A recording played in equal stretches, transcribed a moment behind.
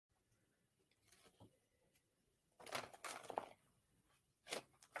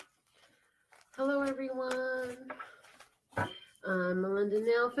Hello, everyone. I'm Melinda,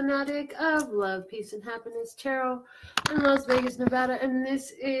 NailFanatic of Love, Peace, and Happiness Tarot in Las Vegas, Nevada, and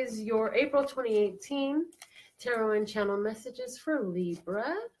this is your April 2018 Tarot and Channel messages for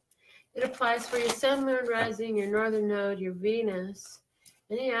Libra. It applies for your Sun, Moon, Rising, your Northern Node, your Venus,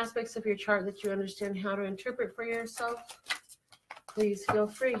 any aspects of your chart that you understand how to interpret for yourself. Please feel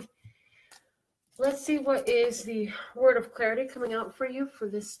free. Let's see what is the word of clarity coming out for you for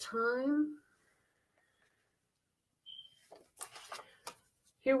this time.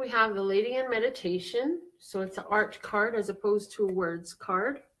 Here we have the Lady in Meditation. So it's an art card as opposed to a words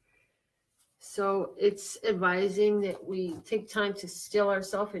card. So it's advising that we take time to still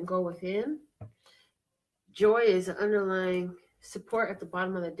ourselves and go within. Joy is an underlying support at the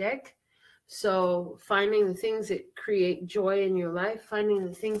bottom of the deck. So finding the things that create joy in your life, finding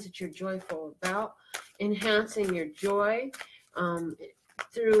the things that you're joyful about, enhancing your joy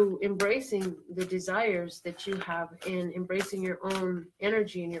through embracing the desires that you have and embracing your own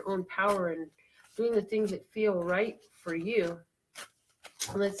energy and your own power and doing the things that feel right for you.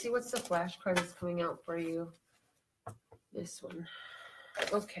 Let's see what's the flash card that's coming out for you. This one.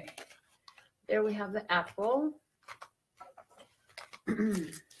 Okay. There we have the apple.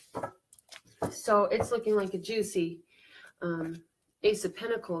 So it's looking like a juicy Ace of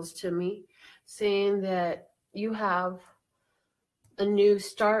Pentacles to me, saying that you have a new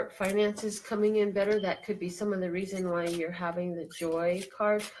start, finances coming in better. That could be some of the reason why you're having the joy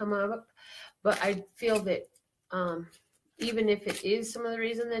card come up. But I feel that even if it is some of the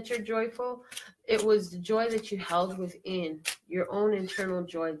reason that you're joyful, it was the joy that you held within, your own internal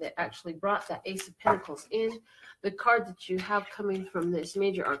joy, that actually brought that Ace of Pentacles in. The card that you have coming from this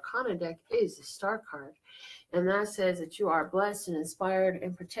major arcana deck is the Star card. And that says that you are blessed and inspired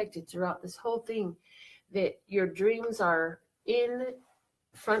and protected throughout this whole thing, that your dreams are in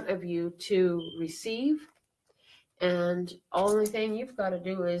front of you to receive. And only thing you've got to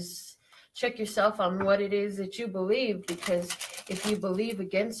do is check yourself on what it is that you believe, because if you believe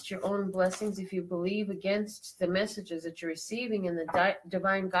against your own blessings, if you believe against the messages that you're receiving and the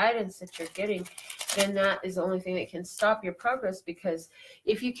divine guidance that you're getting, then that is the only thing that can stop your progress. Because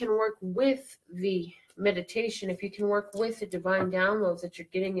if you can work with the meditation, if you can work with the divine downloads that you're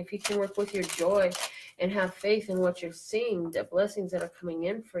getting, if you can work with your joy and have faith in what you're seeing, the blessings that are coming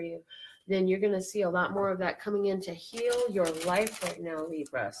in for you, then you're going to see a lot more of that coming in to heal your life right now,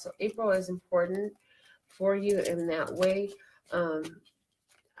 Libra. So April is important for you in that way.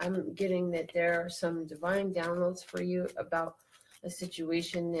 I'm getting that there are some divine downloads for you about a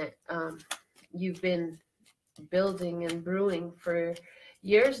situation that you've been building and brewing for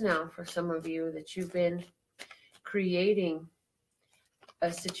years now. For some of you, that you've been creating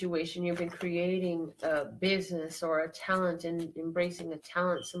a situation, you've been creating a business or a talent and embracing a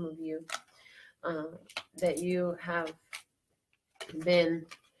talent, some of you, that you have been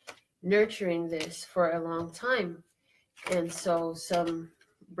nurturing this for a long time. And so some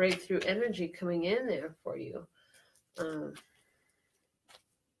breakthrough energy coming in there for you.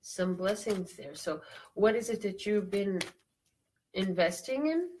 Some blessings there. So what is it that you've been investing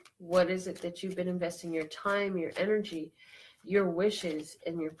in? What is it that you've been investing your time, your energy, your wishes,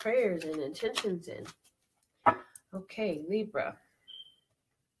 and your prayers and intentions in? Okay, Libra.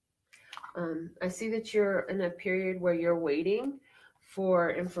 I see that you're in a period where you're waiting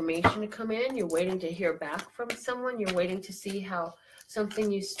for information to come in. You're waiting to hear back from someone. You're waiting to see how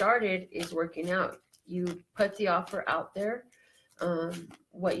something you started is working out. You put the offer out there,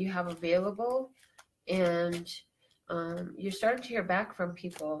 what you have available, and you're starting to hear back from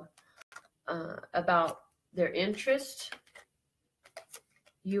people about their interest.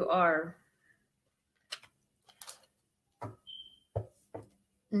 You are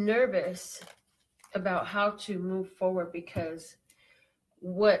nervous about how to move forward, because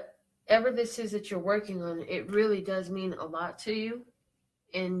whatever this is that you're working on, it really does mean a lot to you,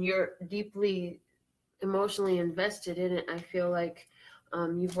 and you're deeply emotionally invested in it. I feel like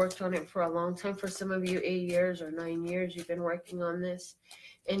you've worked on it for a long time. For some of you, 8 years or 9 years you've been working on this.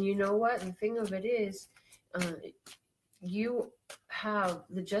 And you know what? The thing of it is, you have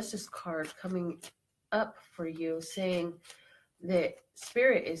the Justice card coming up for you, saying that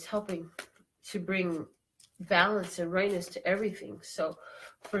Spirit is helping to bring balance and rightness to everything. So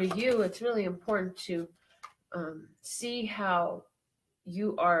for you, it's really important to see how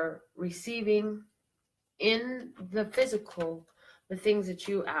you are receiving in the physical the things that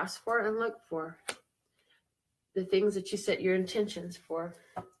you ask for and look for, the things that you set your intentions for.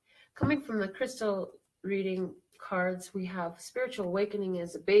 Coming from the crystal reading cards, we have spiritual awakening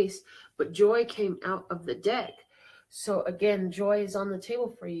as a base, but joy came out of the deck. So again, joy is on the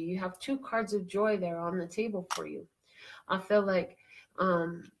table for you. You have 2 cards of joy there on the table for you. I feel like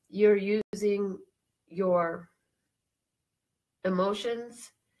you're using your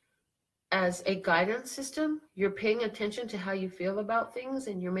emotions as a guidance system. You're paying attention to how you feel about things,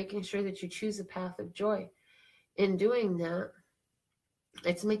 and you're making sure that you choose a path of joy. In doing that,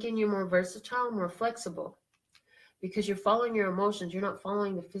 it's making you more versatile, more flexible, because you're following your emotions. You're not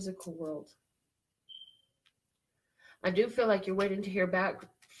following the physical world. I do feel like you're waiting to hear back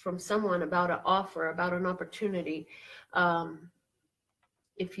from someone about an offer, about an opportunity.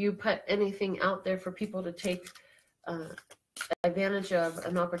 If you put anything out there for people to take advantage of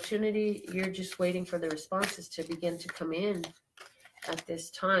an opportunity, you're just waiting for the responses to begin to come in at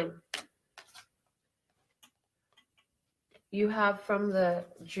this time. You have from the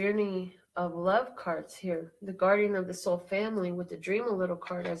Journey of Love cards here, the Guardian of the Soul Family with the Dream a Little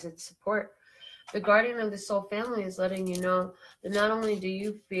card as its support. The Guardian of the Soul Family is letting you know that not only do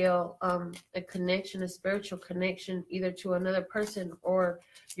you feel a connection, a spiritual connection, either to another person, or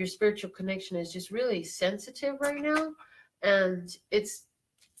your spiritual connection is just really sensitive right now, and it's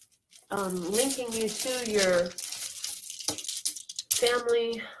linking you to your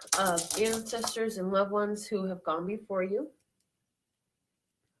family of ancestors and loved ones who have gone before you.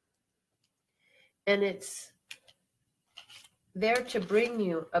 And it's there to bring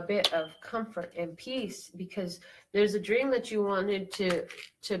you a bit of comfort and peace, because there's a dream that you wanted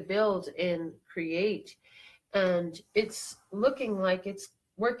to build and create, and it's looking like it's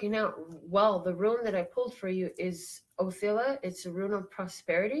working out well. The rune that I pulled for you is Othila. It's a rune of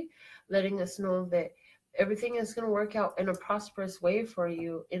prosperity, letting us know that everything is going to work out in a prosperous way for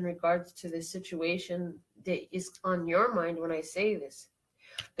you in regards to the situation that is on your mind when I say this.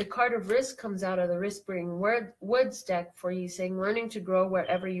 The card of risk comes out of the Risk-Bearing Woods deck for you, saying learning to grow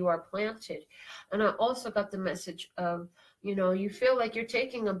wherever you are planted. And I also got the message of, you know, you feel like you're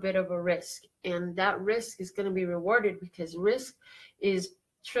taking a bit of a risk, and that risk is going to be rewarded, because risk is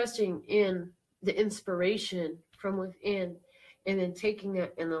trusting in the inspiration from within, and then taking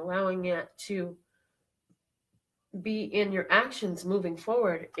it and allowing it to be in your actions moving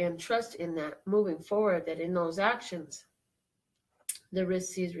forward, and trust in that moving forward, that in those actions the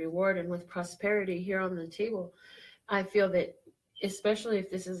risk sees reward. And with prosperity here on the table, I feel that, especially if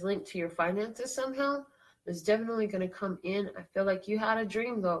this is linked to your finances somehow, it's definitely going to come in. I feel like you had a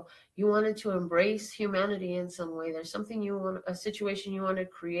dream, though. You wanted to embrace humanity in some way. There's something you want, a situation you want to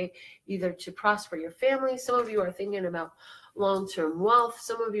create, either to prosper your family. Some of you are thinking about long-term wealth.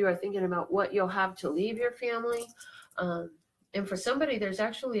 Some of you are thinking about what you'll have to leave your family. And for somebody, there's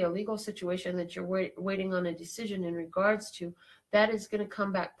actually a legal situation that you're waiting on a decision in regards to. That is going to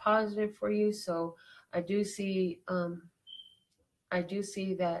come back positive for you. So I do see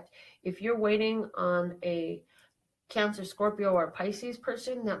that if you're waiting on a Cancer, Scorpio, or Pisces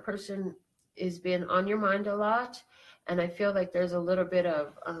person, that person has been on your mind a lot. And I feel like there's a little bit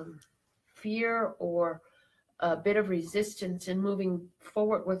of fear or a bit of resistance in moving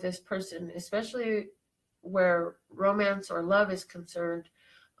forward with this person, especially where romance or love is concerned.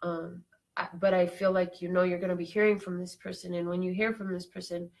 But I feel like, you know, you're going to be hearing from this person. And when you hear from this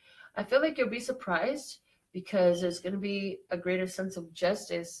person, I feel like you'll be surprised, because there's going to be a greater sense of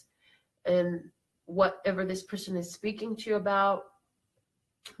justice in whatever this person is speaking to you about,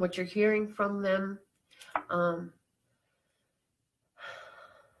 what you're hearing from them.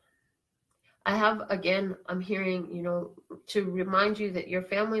 I have, again, I'm hearing, you know, to remind you that your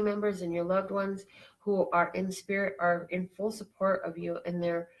family members and your loved ones who are in spirit are in full support of you, and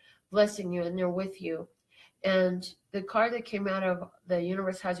they're blessing you, and they're with you. And the card that came out of the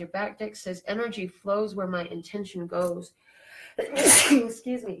Universe Has Your Back deck says, energy flows where my intention goes.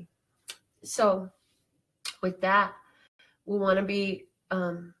 Excuse me. So with that, we want to be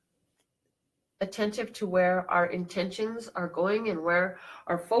attentive to where our intentions are going and where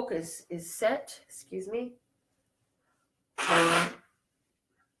our focus is set. Excuse me.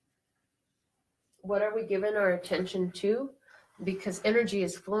 What are we giving our attention to? Because energy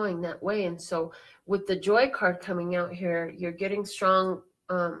is flowing that way. And so with the joy card coming out here, you're getting strong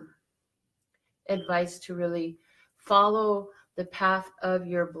advice to really follow the path of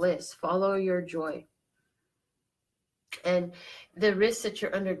your bliss, follow your joy. And the risks that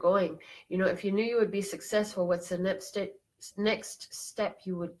you're undergoing, you know, if you knew you would be successful, what's the next step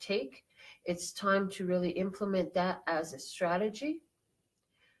you would take? It's time to really implement that as a strategy,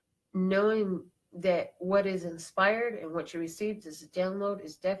 knowing that what is inspired and what you received as a download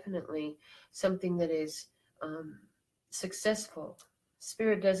is definitely something that is successful.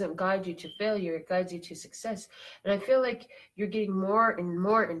 Spirit doesn't guide you to failure, it guides you to success. And I feel like you're getting more and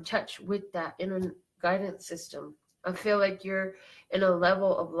more in touch with that inner guidance system. I feel like you're in a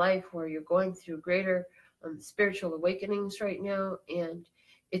level of life where you're going through greater spiritual awakenings right now, and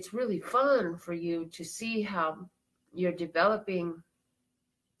it's really fun for you to see how you're developing,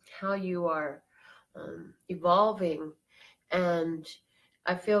 how you are evolving. And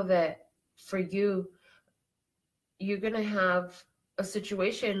I feel that for you, you're going to have a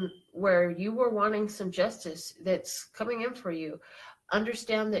situation where you were wanting some justice that's coming in for you.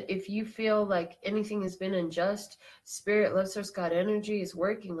 Understand that if you feel like anything has been unjust, Spirit, Love Source, God Energy is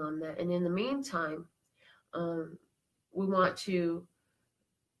working on that. And in the meantime, we want to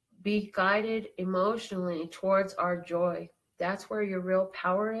be guided emotionally towards our joy. That's where your real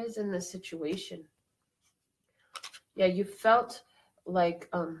power is in this situation. Yeah, you felt like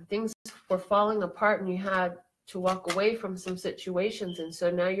things were falling apart and you had to walk away from some situations. And so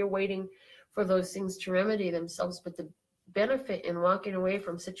now you're waiting for those things to remedy themselves. But the benefit in walking away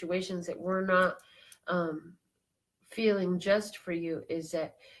from situations that were not feeling just for you is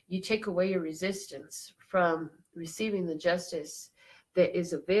that you take away your resistance from receiving the justice that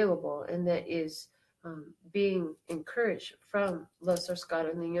is available and that is being encouraged from Love Source, God,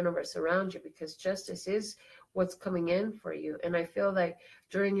 and the universe around you, because justice is what's coming in for you. And I feel like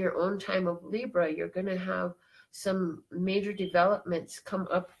during your own time of Libra, you're going to have some major developments come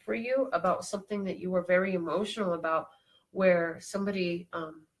up for you about something that you were very emotional about, where somebody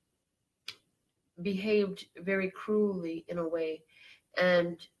behaved very cruelly in a way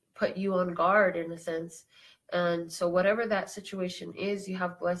and put you on guard in a sense. And so whatever that situation is, you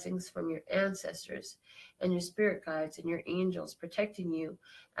have blessings from your ancestors and your spirit guides and your angels protecting you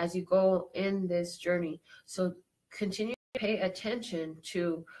as you go in this journey. So continue to pay attention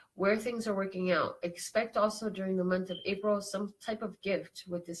to where things are working out. Expect also during the month of April some type of gift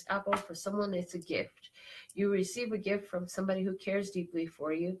with this apple. For someone, it's a gift. You receive a gift from somebody who cares deeply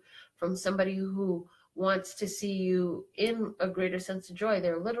for you, from somebody who wants to see you in a greater sense of joy.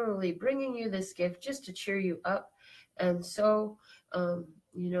 They're literally bringing you this gift just to cheer you up. And so,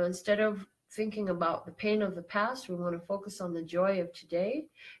 instead of thinking about the pain of the past, we want to focus on the joy of today,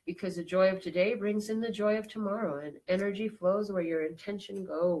 because the joy of today brings in the joy of tomorrow, and energy flows where your intention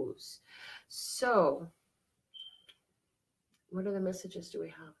goes. So, what other messages do we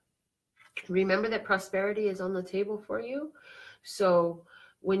have? Remember that prosperity is on the table for you. So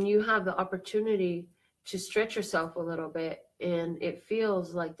when you have the opportunity to stretch yourself a little bit and it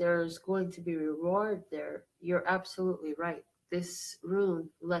feels like there's going to be reward there, you're absolutely right. This rune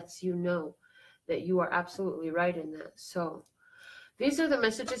lets you know that you are absolutely right in that. So these are the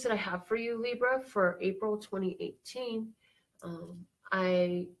messages that I have for you, Libra, for April 2018.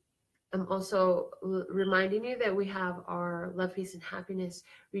 I'm also reminding you that we have our Love, Peace, and Happiness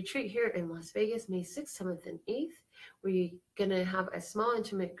retreat here in Las Vegas, May 6th, 7th, and 8th. We're going to have a small,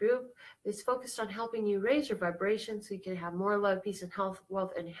 intimate group that's focused on helping you raise your vibration so you can have more love, peace, and health,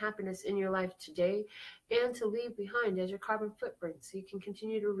 wealth, and happiness in your life today, and to leave behind as your carbon footprint so you can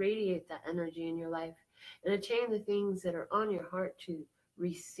continue to radiate that energy in your life and attain the things that are on your heart to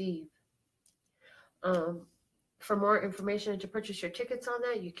receive. For more information and to purchase your tickets on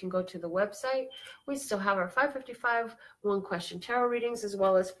that, you can go to the website. We still have our 555 one-question tarot readings, as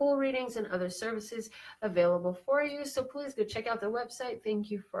well as full readings and other services available for you. So please go check out the website. Thank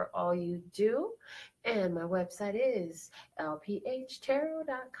you for all you do. And my website is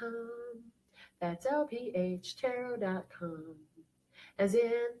LPHtarot.com. That's LPHtarot.com. As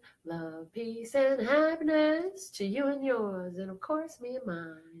in love, peace, and happiness to you and yours, and of course me and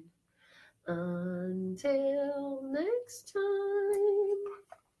mine. Until next time.